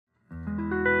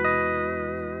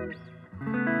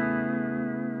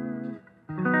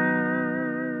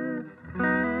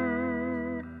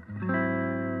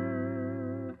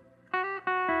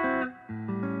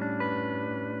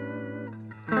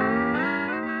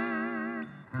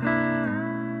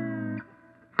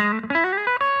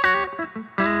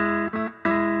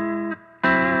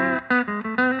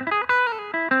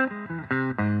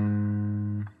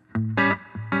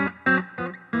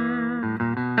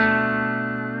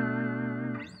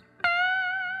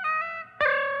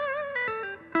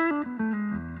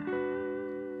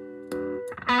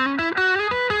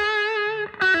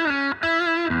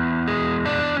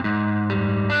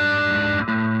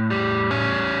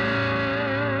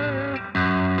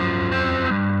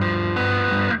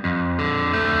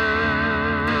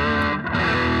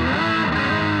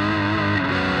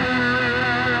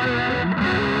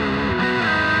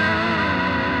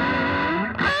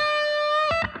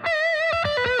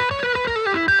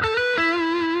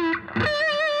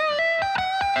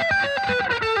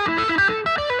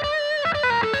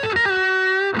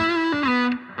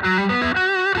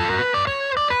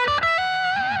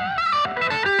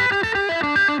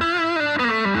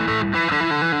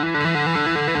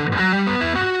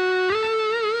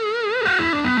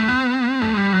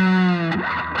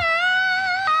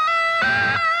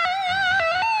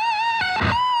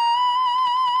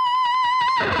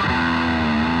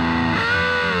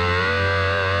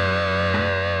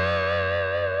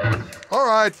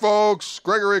right, folks,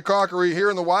 Gregory Cockery here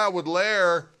in the Wildwood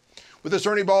lair with this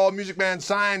Ernie Ball Music Man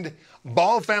signed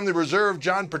Ball Family Reserve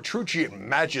John Petrucci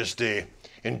Majesty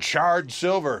in charred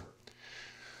silver.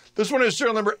 This one is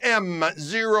serial number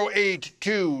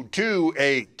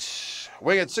M08228.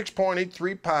 Weighing at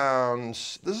 6.83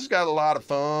 pounds. This has got a lot of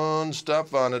fun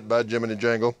stuff on it by Jiminy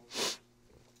Jangle.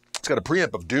 It's got a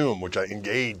preamp of Doom, which I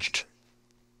engaged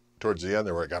towards the end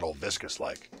there where it got all viscous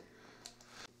like.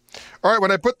 All right,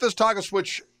 when I put this toggle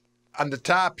switch on the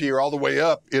top here all the way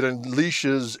up, it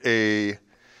unleashes a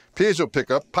piezo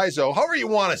pickup, piezo, however you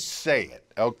want to say it,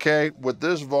 okay, with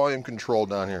this volume control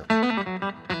down here.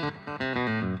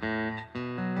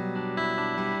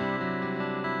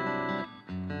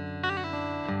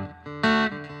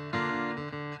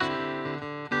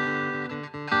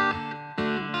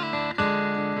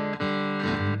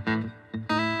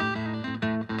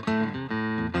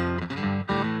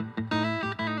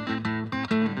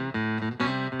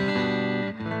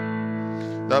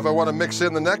 Now, if I want to mix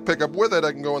in the neck pickup with it,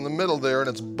 I can go in the middle there, and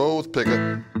it's both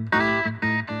pickup.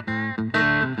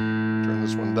 Turn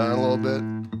this one down a little bit.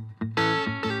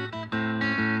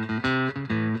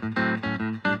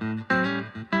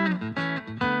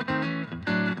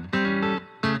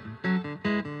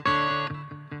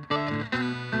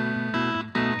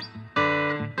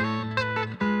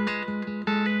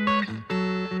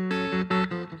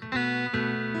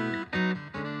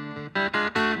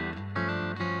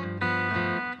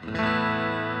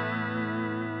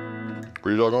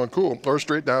 Pretty doggone cool. Or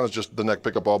straight down is just the neck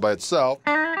pickup all by itself.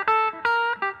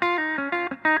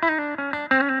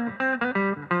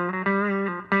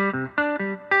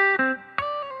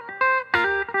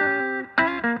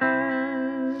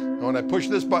 When I push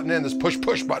this button in, this push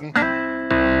button,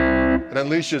 it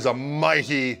unleashes a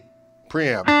mighty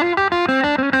preamp.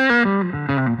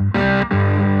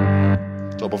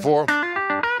 So before,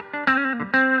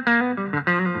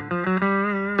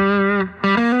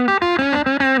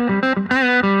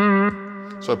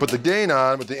 so I put the gain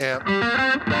on with the amp.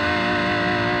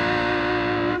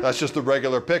 That's just the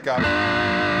regular pickup.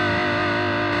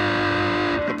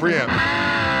 The preamp.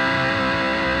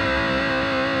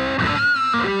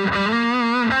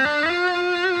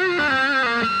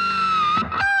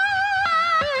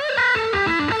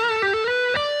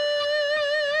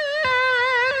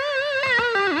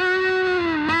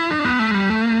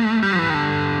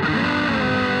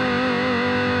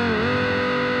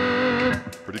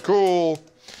 Pretty cool.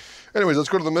 Anyways, let's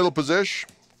go to the middle position.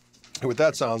 See what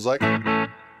that sounds like.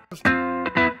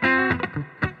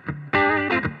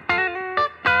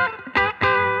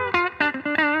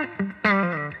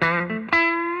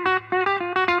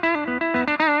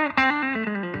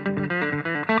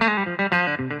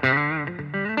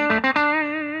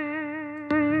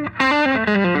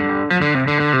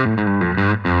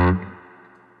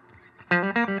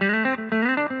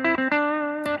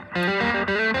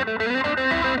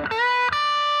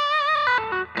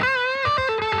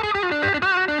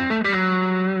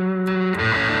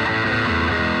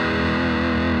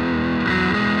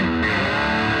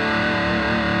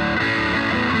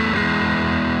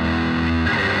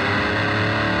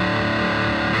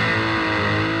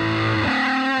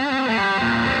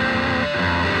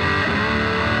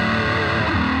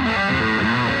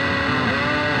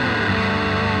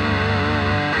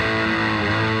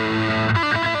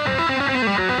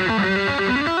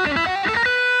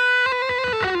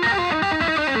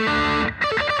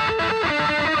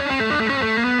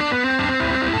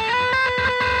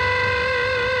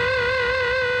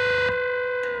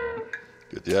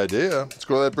 Get the idea. Let's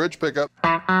go to that bridge pickup.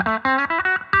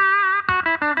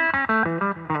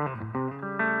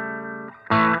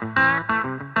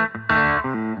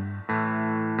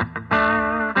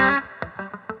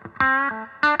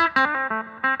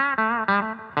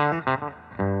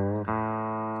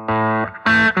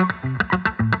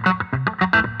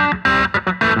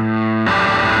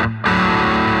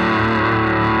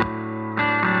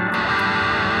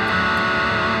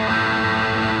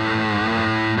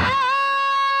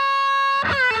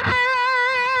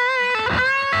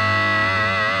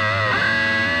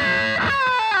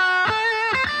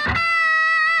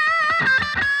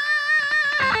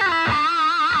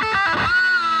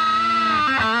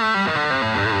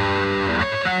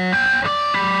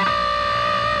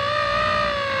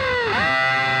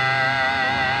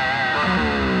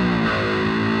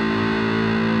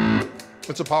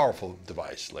 It's a powerful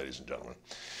device, ladies and gentlemen.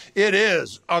 It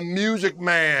is a Music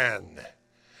Man.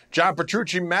 John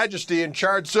Petrucci Majesty in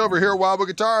charred silver here at Wildwood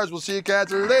Guitars. We'll see you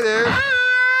cats later.